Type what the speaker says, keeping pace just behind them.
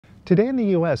Today in the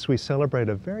U.S., we celebrate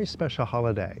a very special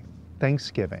holiday,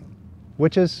 Thanksgiving,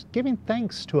 which is giving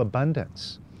thanks to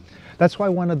abundance. That's why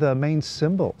one of the main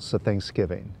symbols of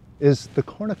Thanksgiving is the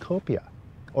cornucopia,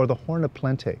 or the horn of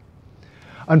plenty.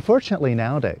 Unfortunately,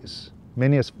 nowadays,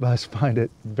 many of us find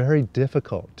it very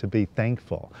difficult to be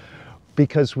thankful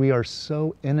because we are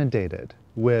so inundated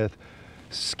with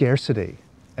scarcity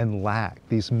and lack,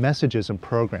 these messages and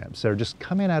programs that are just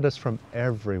coming at us from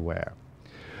everywhere.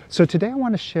 So today I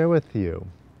want to share with you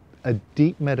a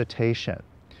deep meditation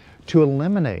to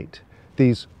eliminate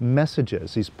these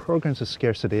messages, these programs of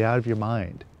scarcity out of your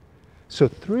mind. So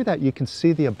through that you can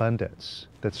see the abundance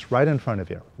that's right in front of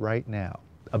you right now,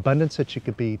 abundance that you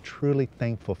could be truly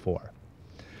thankful for.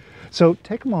 So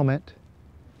take a moment,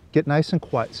 get nice and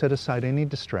quiet, set aside any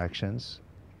distractions,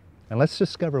 and let's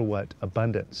discover what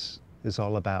abundance is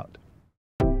all about.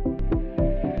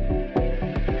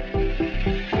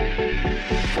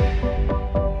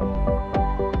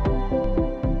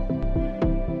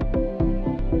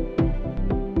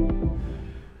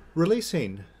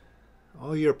 Releasing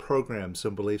all your programs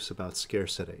and beliefs about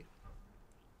scarcity.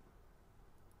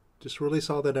 Just release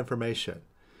all that information,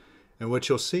 and what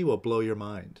you'll see will blow your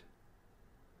mind.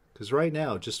 Because right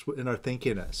now, just in our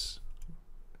thinkiness,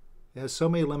 it has so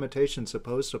many limitations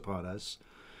imposed upon us.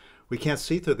 We can't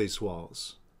see through these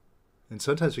walls, and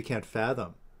sometimes we can't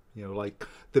fathom, like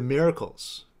the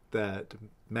miracles that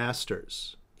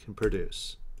masters can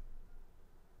produce.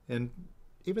 And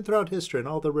even throughout history and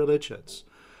all the religions,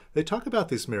 they talk about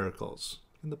these miracles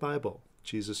in the Bible.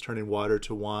 Jesus turning water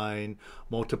to wine,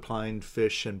 multiplying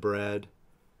fish and bread.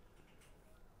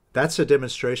 That's a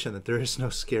demonstration that there is no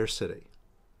scarcity.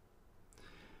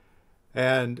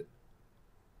 And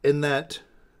in that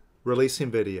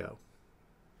releasing video,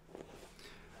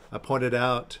 I pointed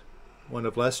out one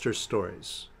of Lester's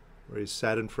stories where he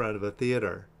sat in front of a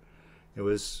theater. It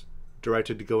was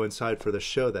directed to go inside for the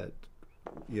show that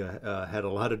had a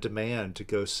lot of demand to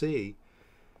go see.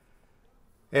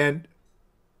 And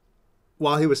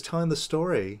while he was telling the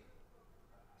story,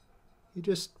 he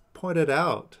just pointed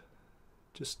out,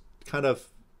 just kind of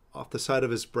off the side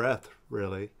of his breath,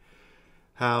 really,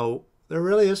 how there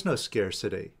really is no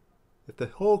scarcity. If the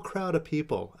whole crowd of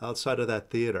people outside of that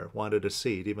theater wanted a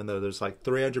seat, even though there's like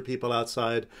 300 people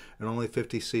outside and only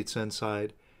 50 seats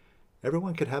inside,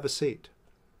 everyone could have a seat.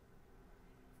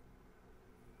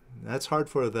 That's hard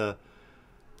for the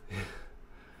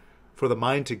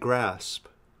mind to grasp.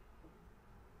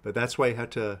 But that's why you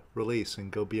have to release and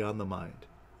go beyond the mind.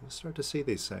 You start to see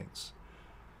these things.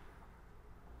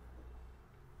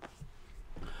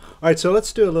 All right, so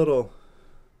let's do a little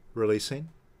releasing.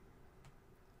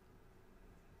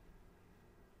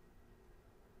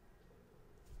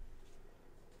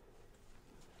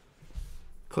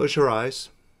 Close your eyes.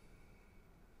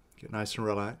 Get nice and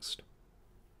relaxed.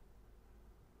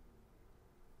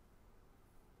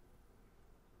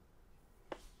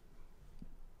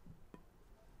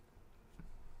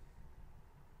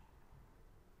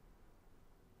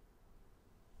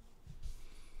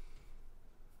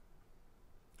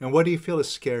 And what do you feel is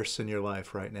scarce in your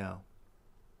life right now?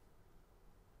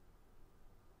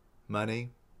 Money?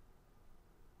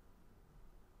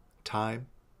 Time?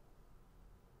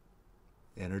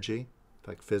 Energy?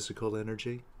 Like physical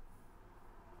energy?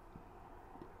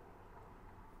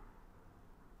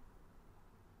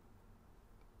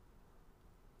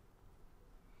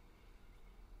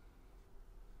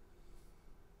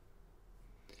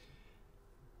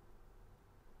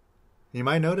 You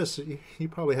might notice that you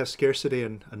probably have scarcity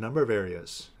in a number of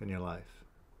areas in your life.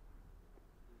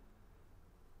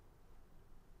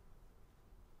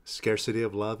 Scarcity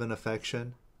of love and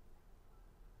affection.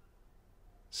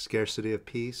 Scarcity of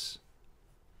peace.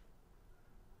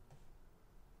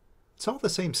 It's all the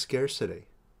same scarcity.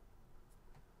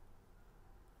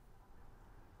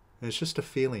 And it's just a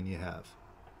feeling you have.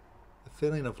 A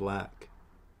feeling of lack.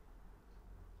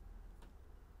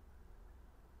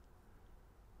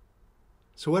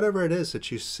 So whatever it is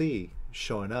that you see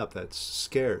showing up that's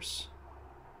scarce,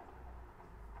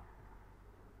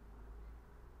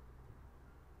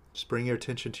 just bring your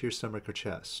attention to your stomach or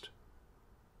chest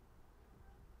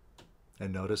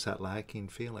and notice that lacking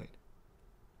feeling,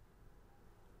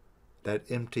 that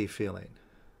empty feeling.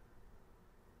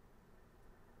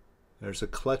 There's a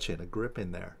clutching, a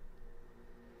gripping there.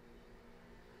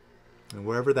 And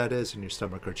wherever that is in your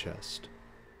stomach or chest,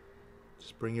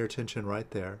 just bring your attention right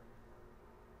there.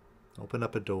 Open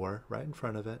up a door right in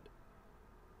front of it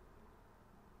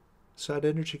so that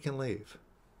energy can leave.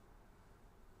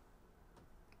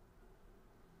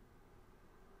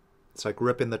 It's like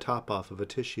ripping the top off of a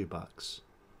tissue box.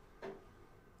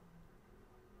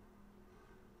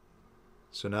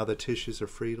 So now the tissues are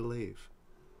free to leave.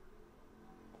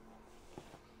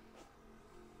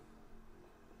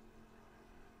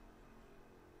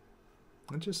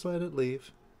 And just let it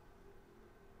leave.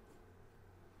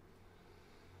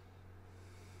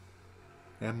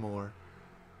 And more.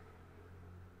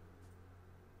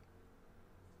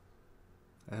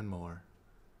 And more.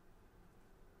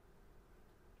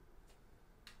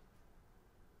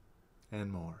 And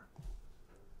more.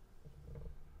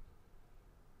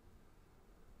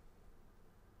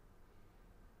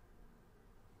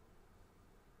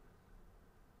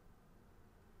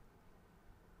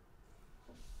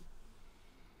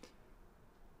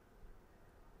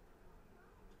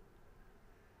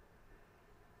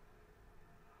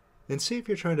 And see if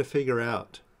you're trying to figure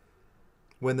out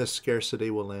when this scarcity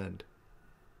will end.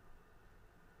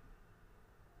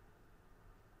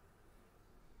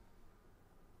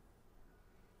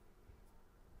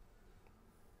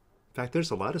 In fact,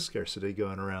 there's a lot of scarcity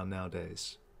going around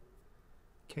nowadays.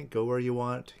 Can't go where you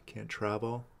want, can't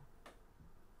travel.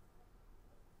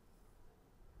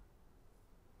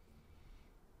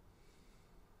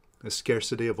 A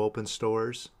scarcity of open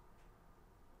stores.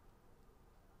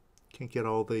 Can't get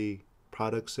all the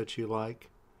products that you like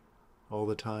all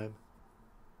the time.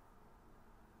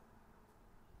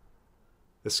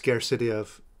 A scarcity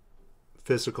of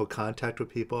physical contact with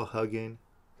people, hugging.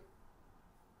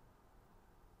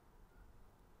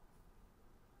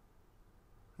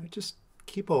 Right, just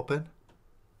keep open.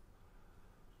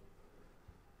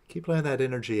 Keep letting that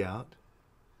energy out.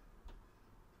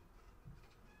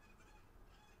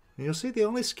 And you'll see the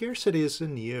only scarcity is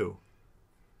in you.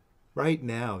 Right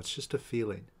now, it's just a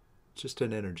feeling, just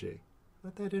an energy.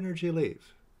 Let that energy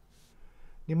leave.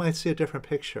 You might see a different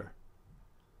picture.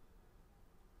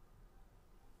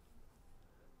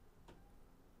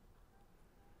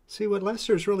 See what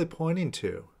Lester is really pointing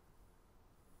to.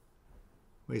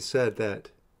 We said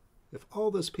that if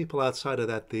all those people outside of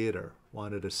that theater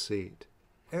wanted a seat,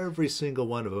 every single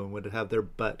one of them would have their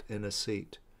butt in a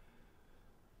seat.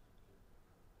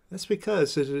 That's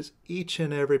because it is each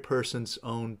and every person's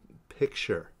own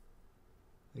picture.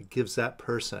 It gives that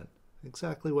person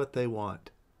exactly what they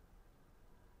want.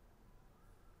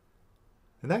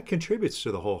 And that contributes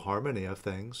to the whole harmony of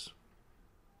things.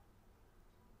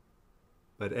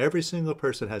 But every single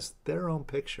person has their own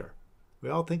picture. We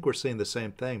all think we're seeing the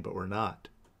same thing, but we're not.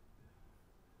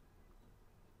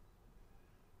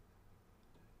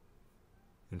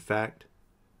 In fact,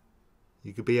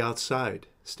 you could be outside,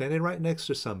 standing right next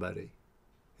to somebody,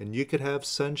 and you could have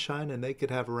sunshine and they could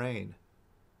have rain.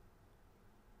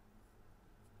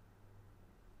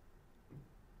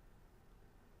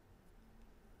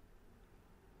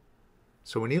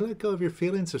 So when you let go of your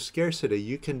feelings of scarcity,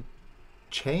 you can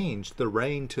change the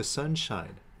rain to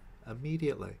sunshine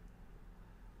immediately.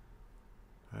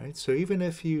 All right? So even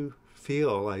if you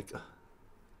feel like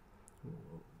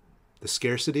the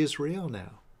scarcity is real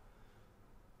now,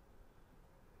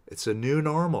 it's a new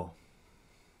normal.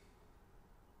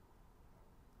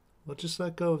 Well, just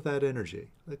let go of that energy.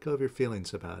 Let go of your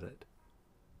feelings about it.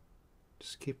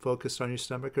 Just keep focused on your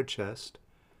stomach or chest.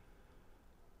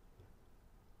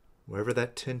 Wherever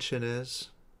that tension is,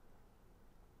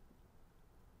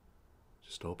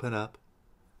 just open up.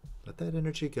 Let that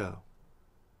energy go.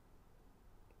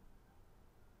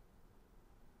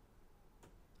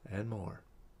 And more.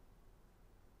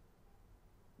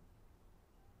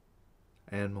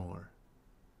 And more.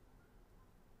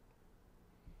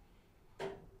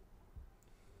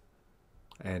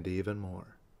 And even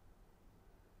more.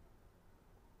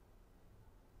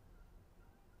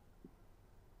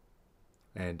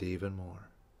 And even more.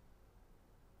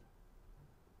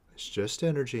 It's just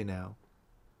energy now.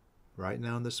 Right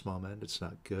now in this moment. It's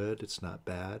not good. It's not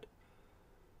bad.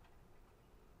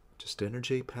 Just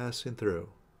energy passing through.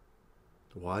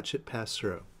 Watch it pass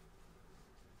through.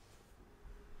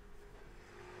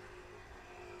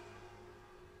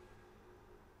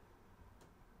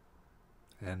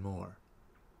 And more.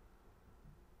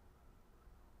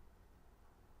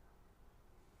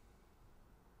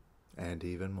 And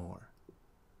even more.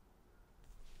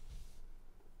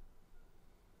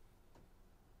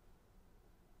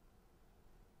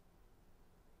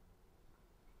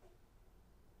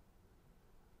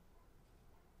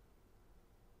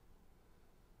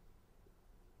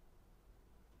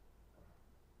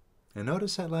 And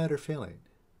notice that lighter feeling.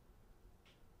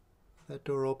 That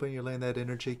door open, you're letting that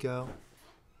energy go.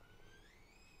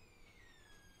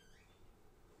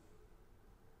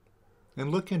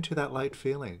 And look into that light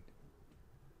feeling.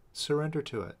 Surrender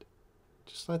to it.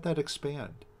 Just let that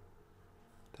expand.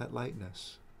 That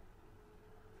lightness.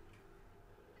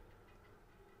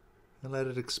 and let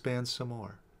it expand some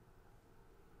more.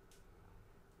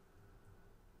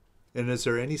 And is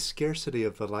there any scarcity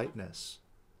of the lightness?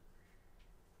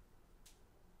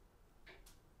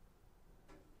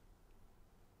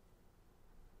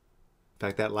 In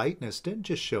fact, that lightness didn't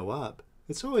just show up.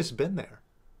 It's always been there.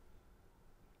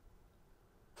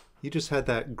 You just had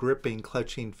that gripping,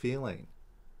 clutching feeling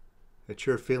that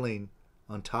you're feeling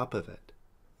on top of it.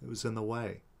 It was in the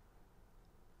way.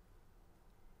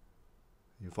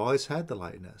 You've always had the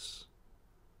lightness.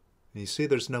 And you see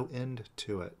there's no end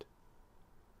to it.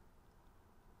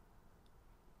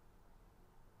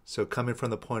 So coming from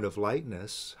the point of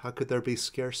lightness, how could there be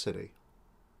scarcity?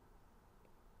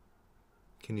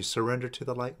 Can you surrender to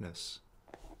the lightness?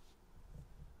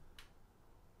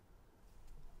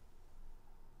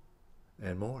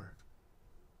 And more.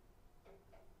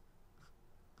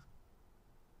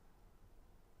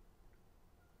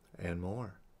 And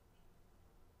more.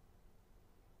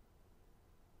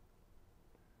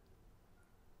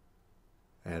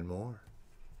 And more.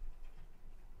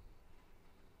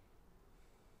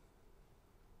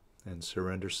 And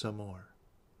surrender some more.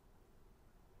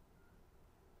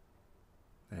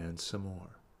 And some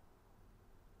more.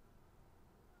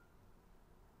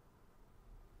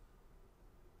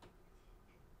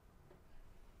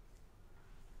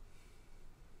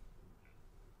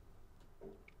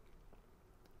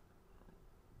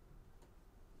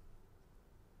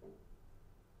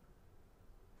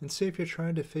 And see if you're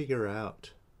trying to figure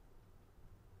out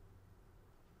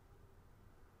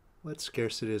what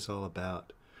scarcity is all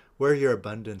about, where your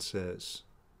abundance is.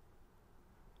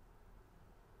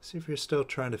 See if you're still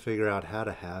trying to figure out how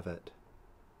to have it.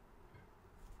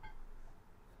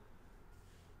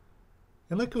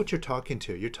 And look at what you're talking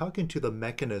to. You're talking to the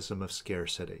mechanism of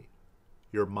scarcity,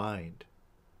 your mind.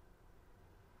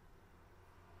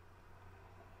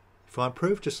 If you want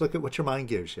proof, just look at what your mind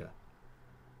gives you.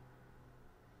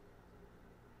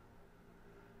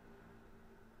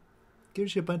 It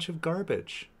gives you a bunch of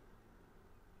garbage.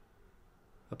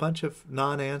 A bunch of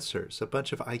non-answers, a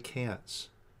bunch of I can'ts.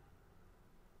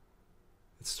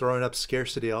 It's throwing up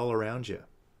scarcity all around you.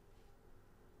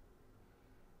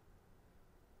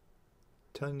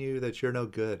 Telling you that you're no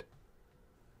good.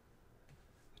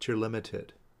 That you're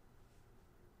limited.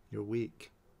 You're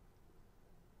weak.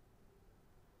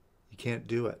 You can't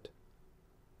do it.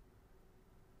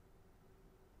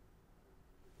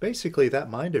 Basically, that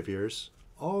mind of yours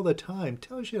all the time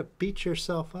tells you to beat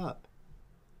yourself up.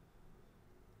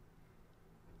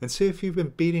 And see if you've been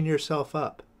beating yourself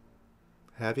up.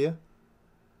 Have you?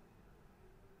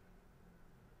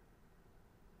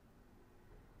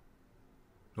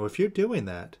 Well, if you're doing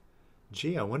that,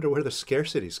 gee, I wonder where the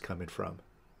scarcity's coming from.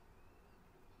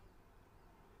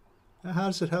 Now, how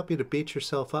does it help you to beat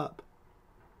yourself up?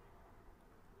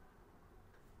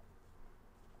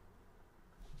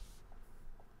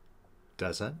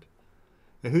 Doesn't.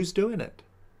 And who's doing it?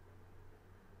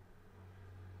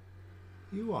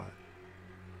 You are.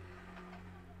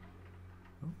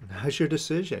 Well, now's your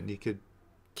decision. You could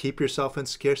keep yourself in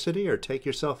scarcity or take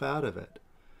yourself out of it.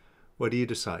 What do you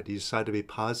decide? Do you decide to be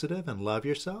positive and love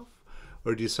yourself?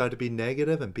 Or do you decide to be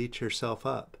negative and beat yourself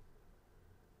up?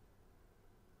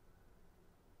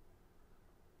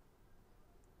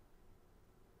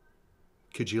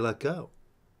 Could you let go?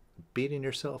 Beating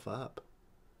yourself up.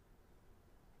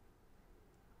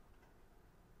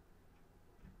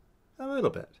 A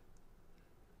little bit.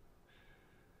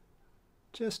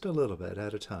 Just a little bit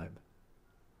at a time.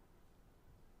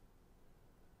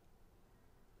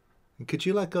 And could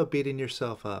you let go of beating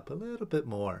yourself up a little bit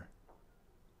more?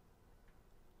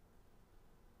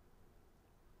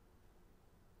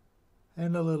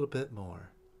 And a little bit more.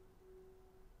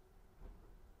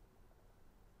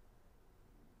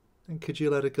 And could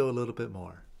you let it go a little bit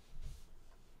more?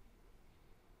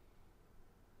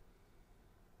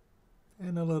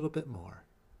 And a little bit more.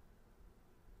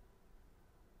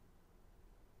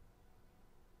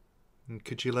 And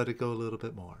could you let it go a little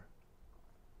bit more?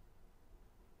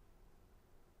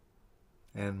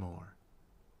 And more.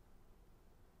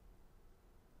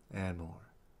 And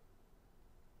more.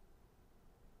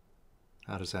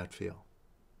 How does that feel?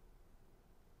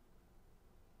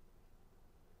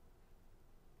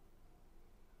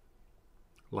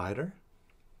 Lighter?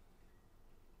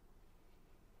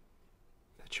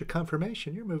 That's your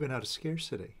confirmation. You're moving out of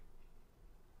scarcity.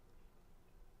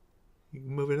 You're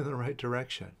moving in the right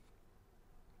direction.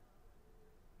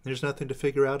 There's nothing to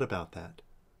figure out about that.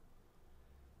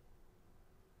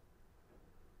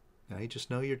 Now you just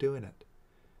know you're doing it.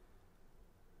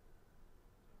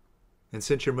 And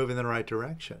since you're moving in the right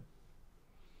direction,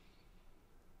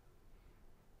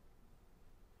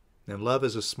 And love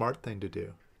is a smart thing to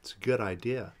do. It's a good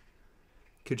idea.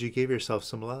 Could you give yourself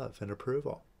some love and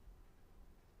approval?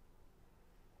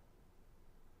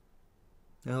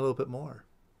 And a little bit more.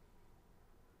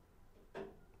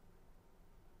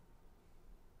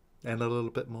 And a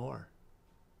little bit more.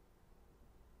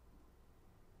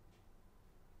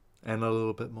 And a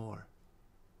little bit more.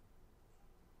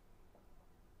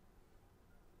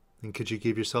 And could you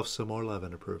give yourself some more love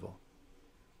and approval?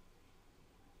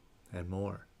 And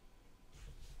more.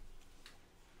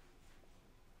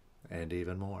 And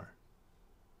even more.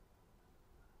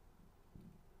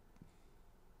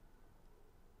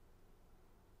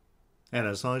 And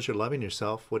as long as you're loving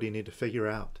yourself, what do you need to figure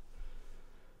out?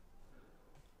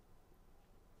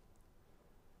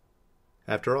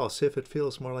 After all, see if it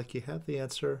feels more like you have the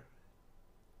answer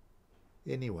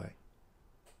anyway.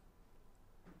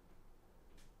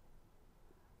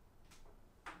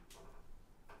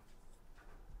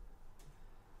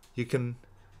 You can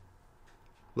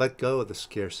let go of the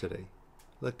scarcity.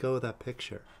 Let go of that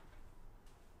picture.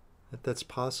 That's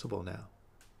possible now.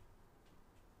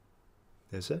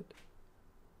 Is it?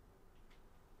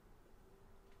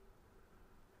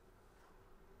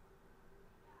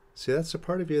 See, that's the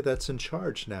part of you that's in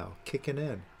charge now, kicking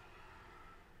in.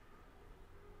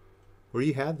 Where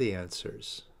you have the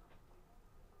answers.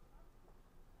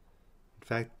 In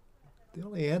fact, the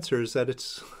only answer is that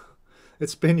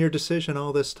it's been your decision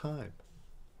all this time.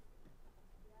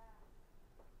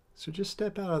 So just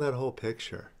step out of that whole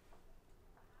picture.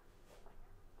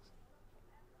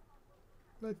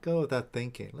 Let go of that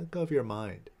thinking. Let go of your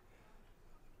mind.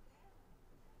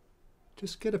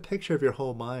 Just get a picture of your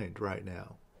whole mind right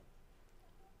now.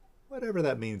 Whatever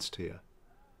that means to you.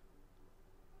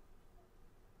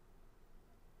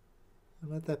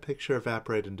 And let that picture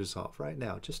evaporate and dissolve right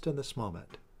now, just in this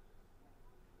moment.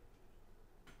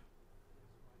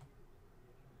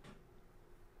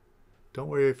 Don't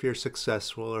worry if you're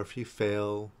successful or if you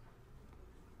fail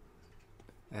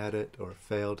at it or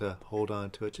fail to hold on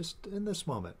to it. Just in this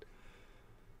moment.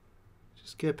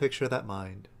 Just get a picture of that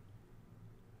mind.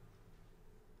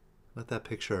 Let that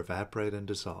picture evaporate and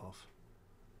dissolve.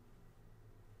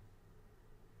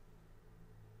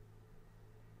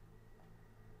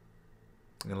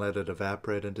 And let it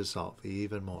evaporate and dissolve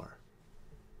even more.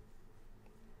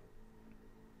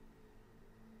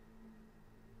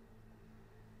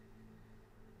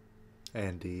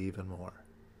 And even more.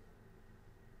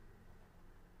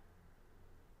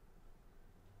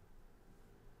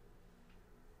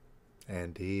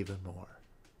 And even more.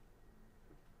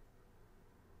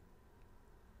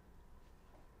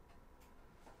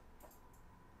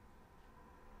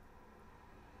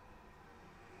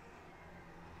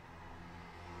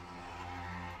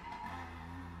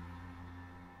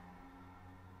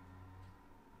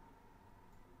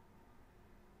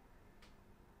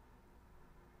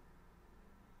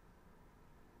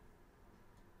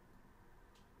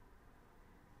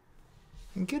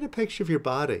 And get a picture of your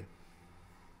body,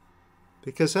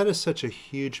 because that is such a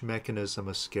huge mechanism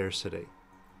of scarcity,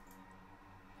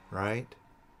 right?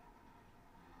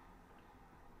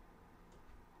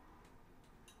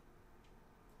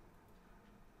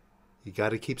 You got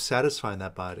to keep satisfying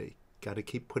that body. Got to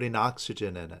keep putting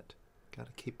oxygen in it. Got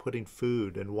to keep putting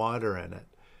food and water in it.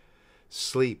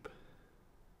 Sleep.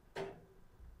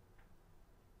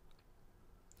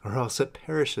 Or else it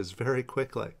perishes very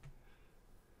quickly.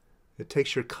 It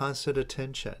takes your constant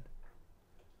attention.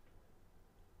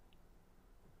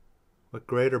 What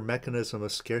greater mechanism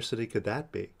of scarcity could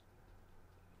that be?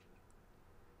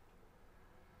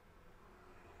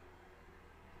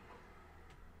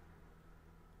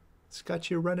 It's got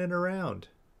you running around,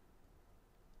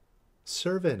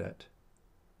 serving it,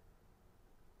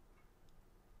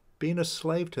 being a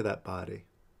slave to that body.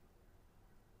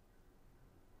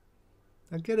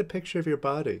 Now get a picture of your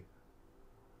body,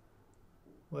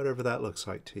 whatever that looks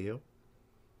like to you.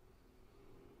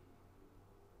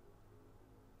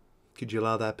 Could you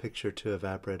allow that picture to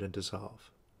evaporate and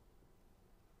dissolve?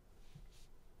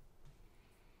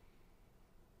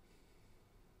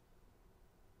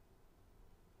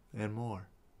 And more.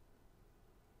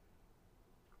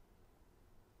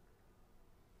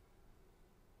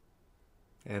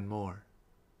 And more.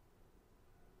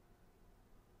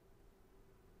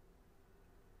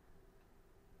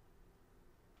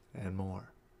 And more.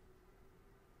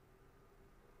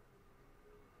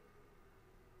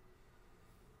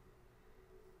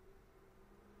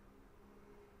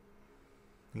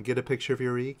 And get a picture of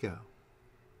your ego.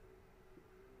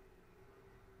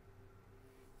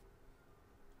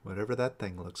 Whatever that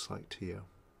thing looks like to you.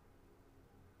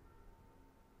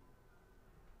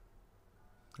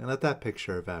 And let that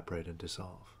picture evaporate and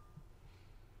dissolve.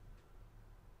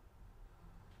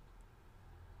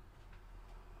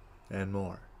 and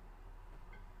more.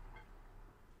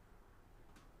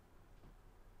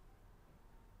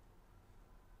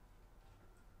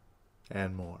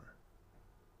 And more.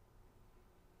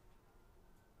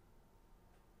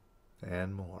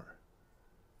 And more.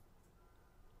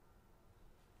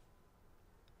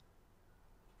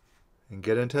 And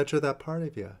get in touch with that part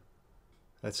of you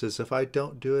that says, if I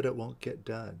don't do it, it won't get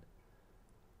done.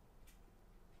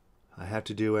 I have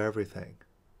to do everything.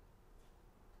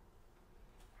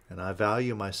 And I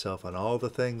value myself on all the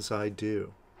things I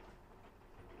do.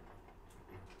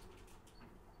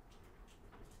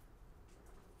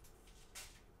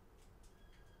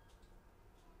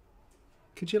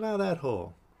 Could you allow that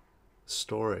whole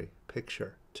story,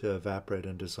 picture, to evaporate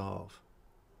and dissolve?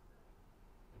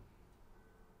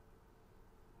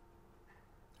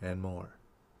 And more.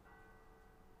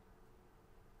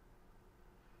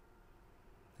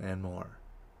 And more.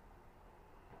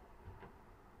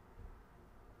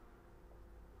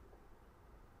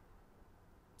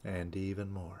 And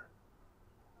even more.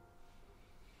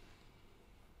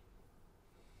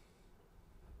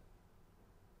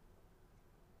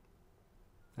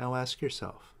 Now ask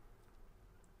yourself,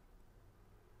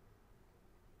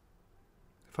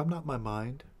 if I'm not my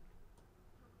mind,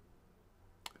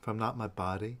 if I'm not my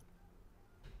body,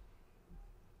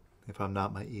 if I'm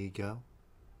not my ego,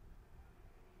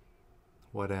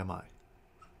 what am I?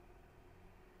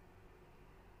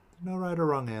 No right or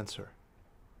wrong answer.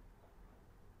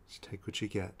 Just take what you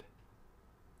get.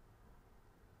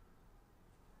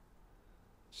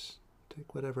 Just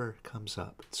take whatever comes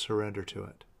up and surrender to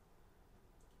it.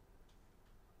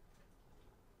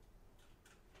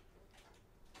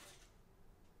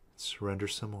 Surrender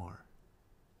some more.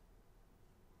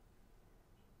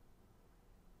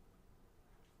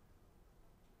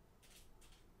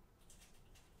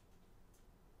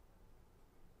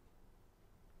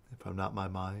 If I'm not my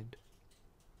mind,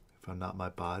 if I'm not my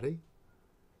body,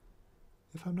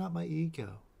 if I'm not my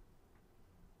ego,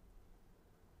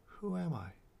 who am I?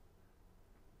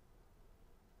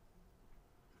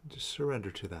 Just surrender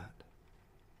to that.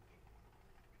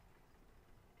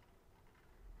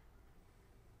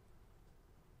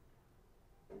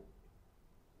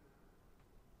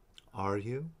 Are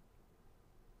you?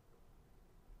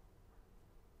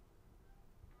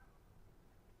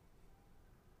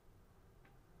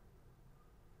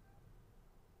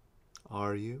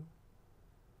 Are you?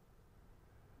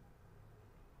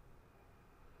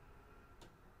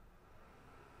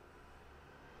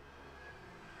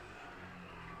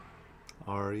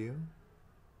 Are you?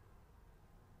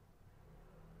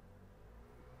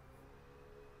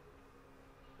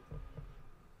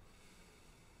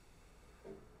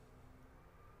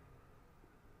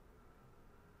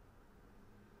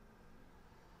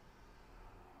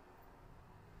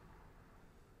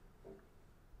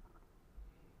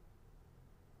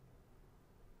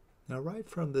 Now, right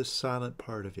from this silent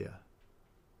part of you,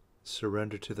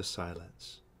 surrender to the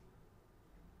silence.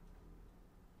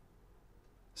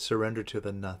 Surrender to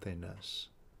the nothingness.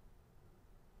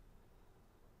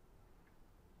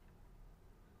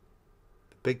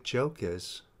 The big joke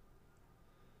is,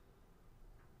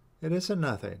 it isn't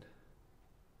nothing.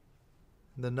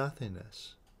 The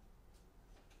nothingness.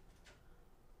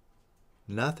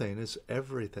 Nothing is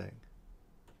everything.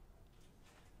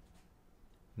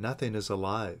 Nothing is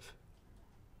alive.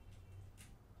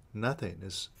 Nothing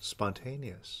is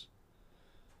spontaneous.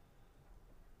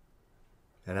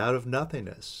 And out of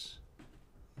nothingness,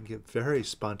 you get very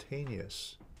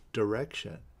spontaneous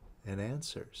direction and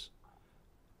answers.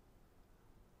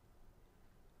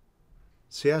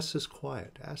 See, ask this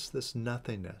quiet. Ask this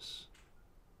nothingness.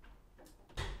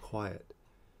 Quiet.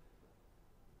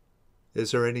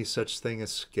 Is there any such thing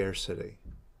as scarcity?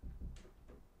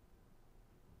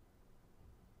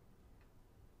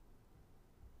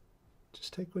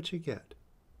 Just take what you get.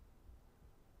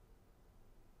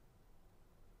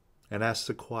 And ask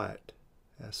the quiet.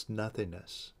 Ask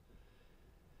nothingness.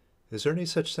 Is there any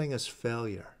such thing as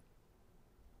failure?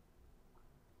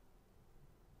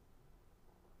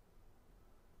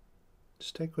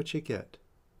 Just take what you get.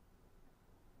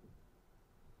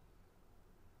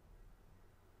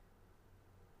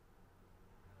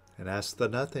 And ask the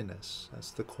nothingness.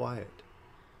 Ask the quiet.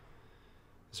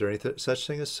 Is there any such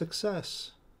thing as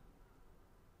success?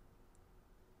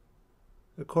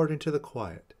 According to the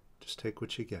quiet, just take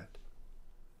what you get.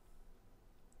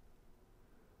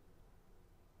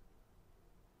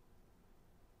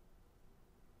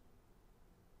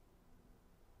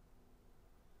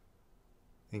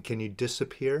 And can you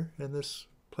disappear in this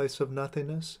place of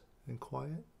nothingness and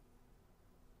quiet?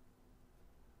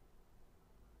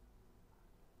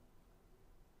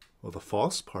 Well, the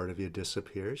false part of you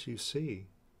disappears, you see.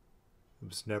 It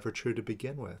was never true to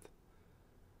begin with.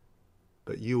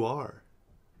 But you are.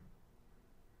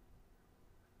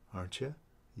 Aren't you?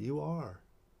 You are.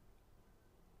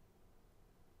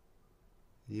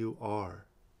 You are.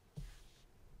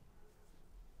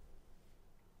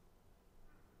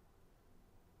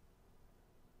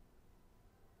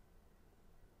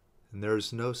 And there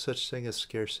is no such thing as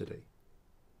scarcity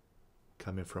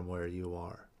coming from where you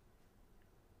are.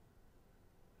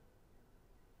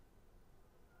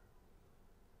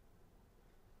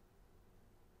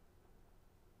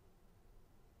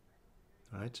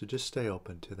 All right, so just stay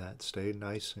open to that. Stay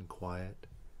nice and quiet.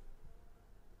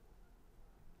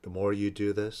 The more you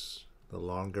do this, the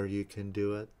longer you can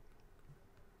do it,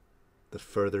 the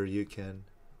further you can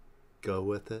go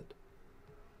with it,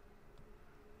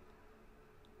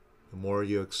 the more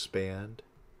you expand.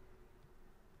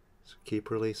 So keep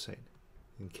releasing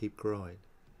and keep growing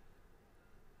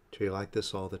till you're like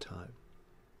this all the time.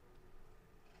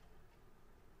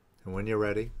 And when you're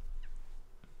ready,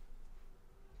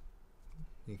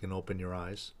 you can open your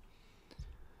eyes.